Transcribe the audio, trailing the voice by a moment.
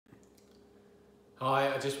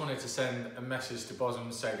Hi, I just wanted to send a message to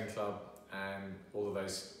Bosham Sailing Club and all of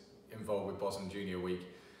those involved with Bosham Junior Week.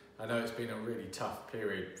 I know it's been a really tough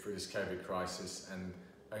period through this COVID crisis and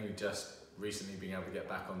only just recently being able to get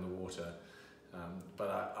back on the water.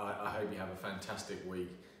 But I hope you have a fantastic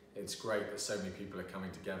week. It's great that so many people are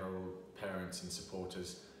coming together, all parents and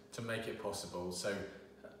supporters, to make it possible. So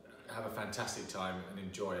have a fantastic time and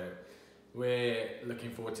enjoy it. We're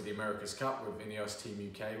looking forward to the America's Cup with Ineos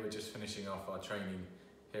Team UK. We're just finishing off our training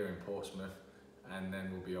here in Portsmouth, and then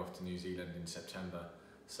we'll be off to New Zealand in September.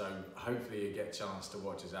 So hopefully you get a chance to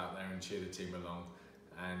watch us out there and cheer the team along,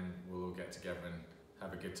 and we'll all get together and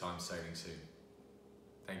have a good time sailing soon.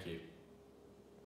 Thank you.